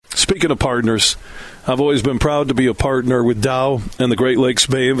speaking of partners, I've always been proud to be a partner with Dow and the Great Lakes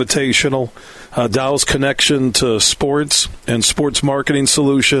Bay Invitational. Dow's connection to sports and sports marketing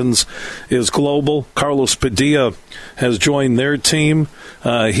solutions is global. Carlos Padilla has joined their team.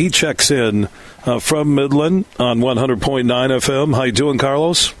 He checks in from Midland on 100.9 FM. How you doing,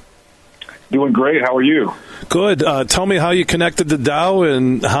 Carlos? Doing great. How are you? Good. Tell me how you connected to Dow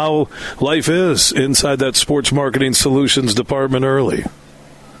and how life is inside that sports marketing solutions department early.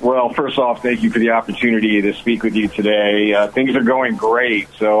 Well, first off, thank you for the opportunity to speak with you today. Things are going great.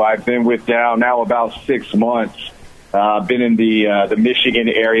 So I've been with Dow now about 6 months. Been in the Michigan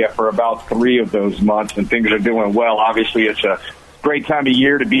area for about 3 of those months, and things are doing well. Obviously, it's a great time of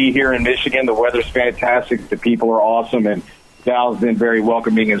year to be here in Michigan. The weather's fantastic. The people are awesome, and Dow's been very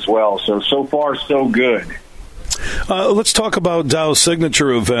welcoming as well. So far, so good. Let's talk about Dow's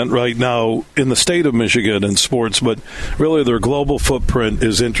signature event right now in the state of Michigan in sports, but really their global footprint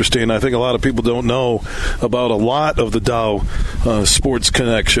is interesting. I think a lot of people don't know about a lot of the Dow sports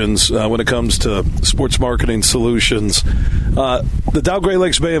connections when it comes to sports marketing solutions. The Dow Great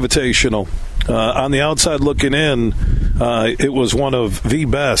Lakes Bay Invitational, on the outside looking in, it was one of the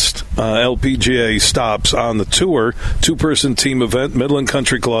best LPGA stops on the tour. 2-person team event, Midland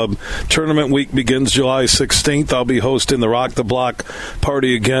Country Club. Tournament week begins July 16th. I'll be hosting the Rock the Block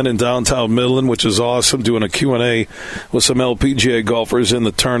party again in downtown Midland, which is awesome, doing a Q&A with some LPGA golfers in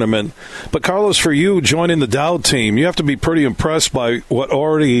the tournament. But, Carlos, for you joining the Dow team, you have to be pretty impressed by what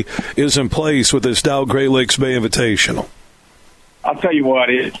already is in place with this Dow Great Lakes Bay Invitational. I'll tell you what,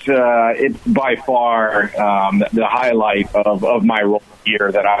 it's by far the highlight of my role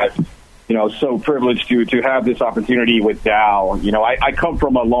here that I've, so privileged to have this opportunity with Dow. I come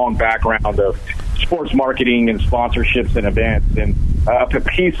from a long background of sports marketing and sponsorships and events, and a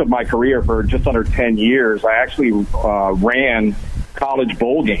piece of my career for just under 10 years, I actually ran college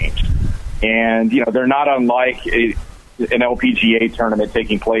bowl games. And, they're not unlike an LPGA tournament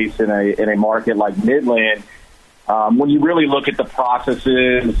taking place in a market like Midland. When you really look at the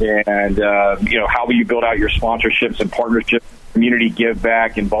processes and, how you build out your sponsorships and partnerships, community give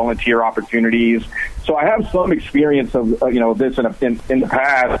back and volunteer opportunities. So I have some experience of, this in the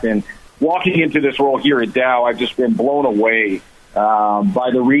past, and walking into this role here at Dow, I've just been blown away by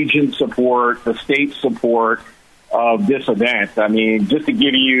the region support, the state support of this event. I mean, just to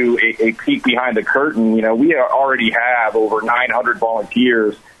give you a peek behind the curtain, we already have over 900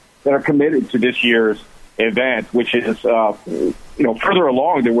 volunteers that are committed to this year's event, which is, further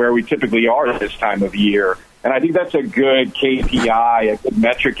along than where we typically are at this time of year. And I think that's a good KPI, a good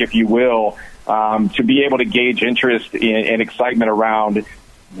metric, if you will, to be able to gauge interest and excitement around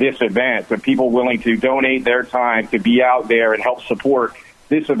this event. But people willing to donate their time to be out there and help support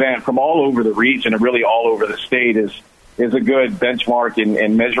this event from all over the region and really all over the state is a good benchmark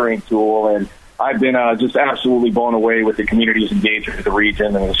and measuring tool. And I've been just absolutely blown away with the community's engagement with the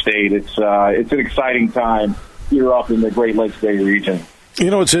region and the state. It's an exciting time here up in the Great Lakes Bay region.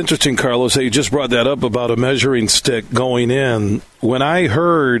 It's interesting, Carlos, that you just brought that up about a measuring stick going in. When I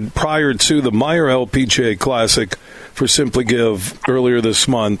heard prior to the Meyer LPGA Classic for Simply Give earlier this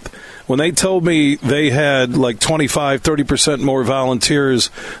month, when they told me they had like 25-30% more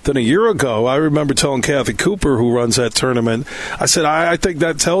volunteers than a year ago, I remember telling Kathy Cooper, who runs that tournament, I said, I think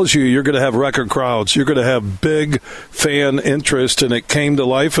that tells you're going to have record crowds. You're going to have big fan interest, and it came to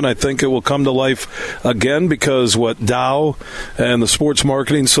life, and I think it will come to life again because what Dow and the Sports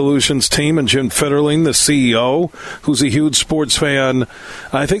Marketing Solutions team and Jim Fitterling, the CEO, who's a huge sports fan,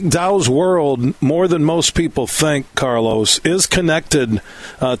 I think Dow's world, more than most people think, Carlos, is connected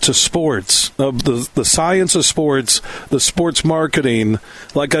to sports, the science of sports, the sports marketing,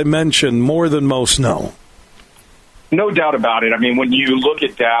 like I mentioned, more than most know. No doubt about it. I mean, when you look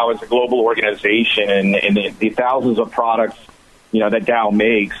at Dow as a global organization and the thousands of products, that Dow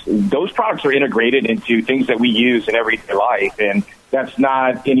makes, those products are integrated into things that we use in everyday life. And that's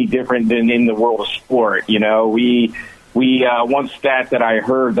not any different than in the world of sport. We one stat that I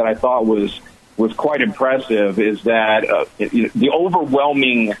heard that I thought was quite impressive is that the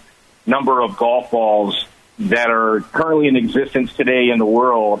overwhelming number of golf balls that are currently in existence today in the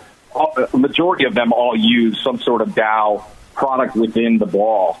world, a majority of them all use some sort of Dow product within the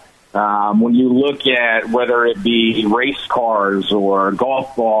ball. When you look at whether it be race cars or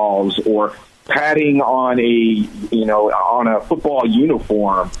golf balls or padding on a football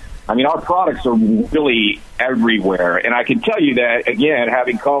uniform, I mean, our products are really everywhere. And I can tell you that, again,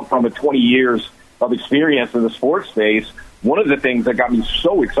 having come from 20 years of experience in the sports space, one of the things that got me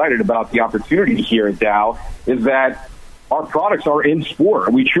so excited about the opportunity here at Dow is that our products are in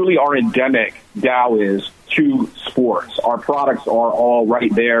sport. We truly are endemic, Dow is, to sports. Our products are all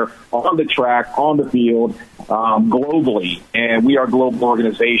right there on the track, on the field, globally, and we are a global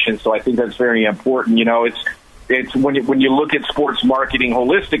organization. So I think that's very important. It's when you look at sports marketing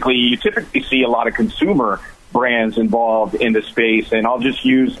holistically, you typically see a lot of consumer brands involved in the space. And I'll just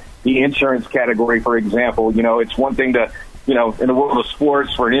use the insurance category, for example. It's one thing to, in the world of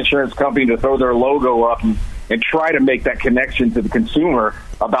sports, for an insurance company to throw their logo up and try to make that connection to the consumer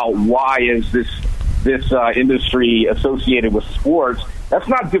about why is this industry associated with sports. That's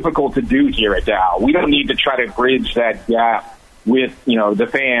not difficult to do here at Dow. We don't need to try to bridge that gap with, the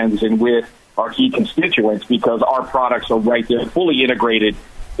fans and with our key constituents, because our products are right there, fully integrated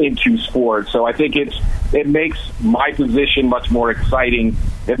into sports. So I think it makes my position much more exciting.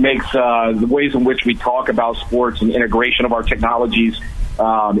 It makes the ways in which we talk about sports and integration of our technologies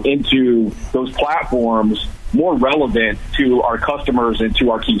into those platforms more relevant to our customers and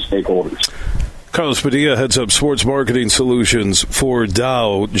to our key stakeholders. Carlos Padilla heads up Sports Marketing Solutions for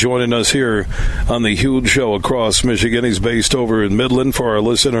Dow, joining us here on the Huge Show across Michigan. He's based over in Midland for our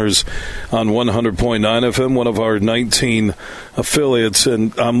listeners on 100.9 FM, one of our 19 affiliates.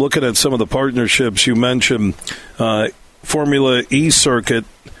 And I'm looking at some of the partnerships you mentioned. Formula E Circuit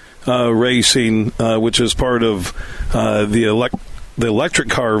Racing, which is part of the electric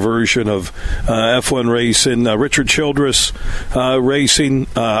car version of F1 racing. Richard Childress racing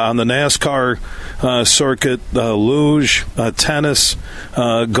on the NASCAR circuit, luge, tennis,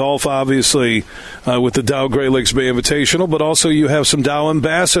 golf, obviously, with the Dow Great Lakes Bay Invitational, but also you have some Dow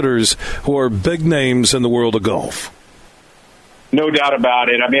ambassadors who are big names in the world of golf. No doubt about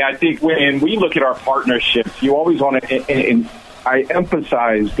it. I mean, I think when we look at our partnerships, you always want to, and I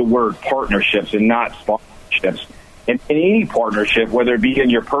emphasize the word partnerships and not sponsorships. In any partnership, whether it be in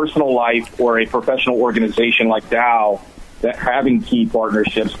your personal life or a professional organization like Dow, that having key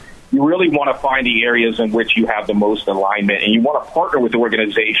partnerships, you really want to find the areas in which you have the most alignment, and you want to partner with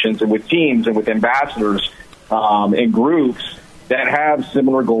organizations and with teams and with ambassadors and groups that have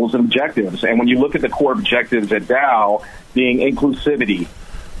similar goals and objectives. And when you look at the core objectives at Dow, being inclusivity,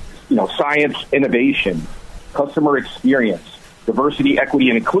 science, innovation, customer experience, diversity, equity,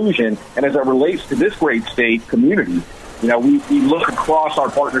 and inclusion, and as it relates to this great state community, we look across our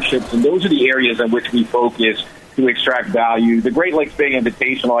partnerships, and those are the areas in which we focus to extract value. The Great Lakes Bay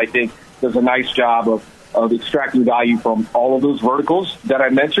Invitational, I think, does a nice job of extracting value from all of those verticals that I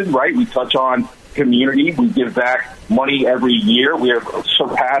mentioned, right? We touch on community. We give back money every year. We have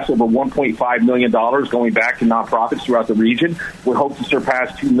surpassed over $1.5 million going back to nonprofits throughout the region. We hope to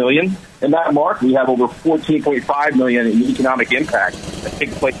surpass $2 million in that mark. We have over $14.5 million in economic impact that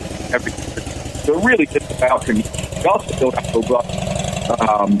takes place every year. So really just about community. We also build out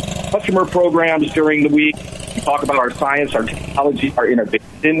robust customer programs during the week. We talk about our science, our technology, our innovation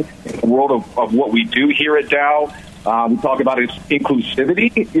in the world of what we do here at Dow. We talk about its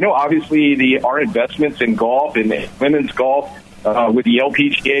inclusivity. Obviously, our investments in golf and women's golf with the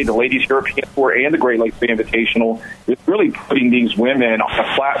LPGA, the Ladies European Tour, and the Great Lakes Bay Invitational is really putting these women on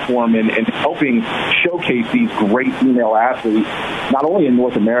a platform and helping showcase these great female athletes, not only in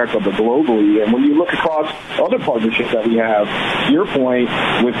North America, but globally. And when you look across other partnerships that we have, to your point,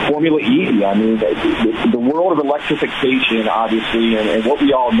 with Formula E, I mean, the world of electrification, obviously, and what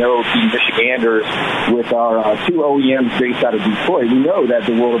we all know, being Michiganders, with our two OEMs based out of Detroit, we know that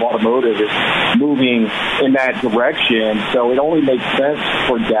the world of automotive is moving in that direction. So it only makes sense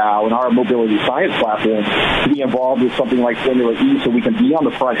for Dow and our mobility science platform to be involved with something like Formula E, so we can be on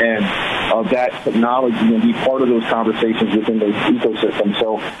the front end of that technology and be part of those conversations within the ecosystem.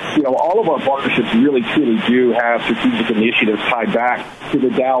 So, all of our partnerships really, truly do have strategic initiatives tied back to the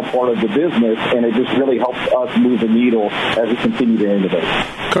Dow part of the business, and it just really helps us move the needle as we continue to innovate.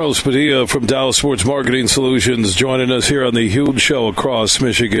 Carlos Padilla from Dow Sports Marketing Solutions joining us here on the Huge Show across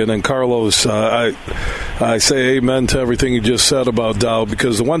Michigan. And Carlos, I say amen to everything you just said about Dow,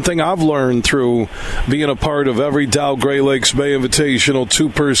 because the one thing I've learned through being a part of every Dow Great Lakes Bay Invitational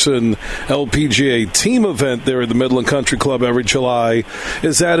two-person LPGA team event there at the Midland Country Club every July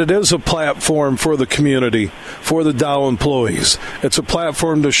is that it is a platform for the community, for the Dow employees. It's a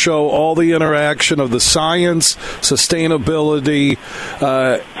platform to show all the interaction of the science, sustainability,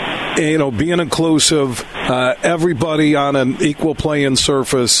 being inclusive, everybody on an equal playing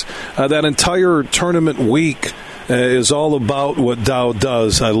surface. That entire tournament week is all about what Dow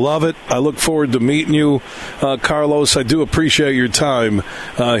does. I love it. I look forward to meeting you, Carlos. I do appreciate your time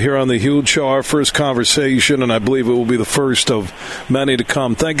here on the Huge Show, our first conversation, and I believe it will be the first of many to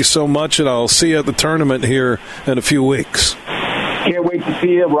come. Thank you so much, and I'll see you at the tournament here in a few weeks. Can't wait to see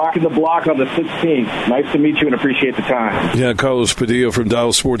you rocking the block on the 16th. Nice to meet you and appreciate the time. Yeah, Carlos Padilla from Dow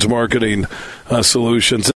Sports Marketing Solutions.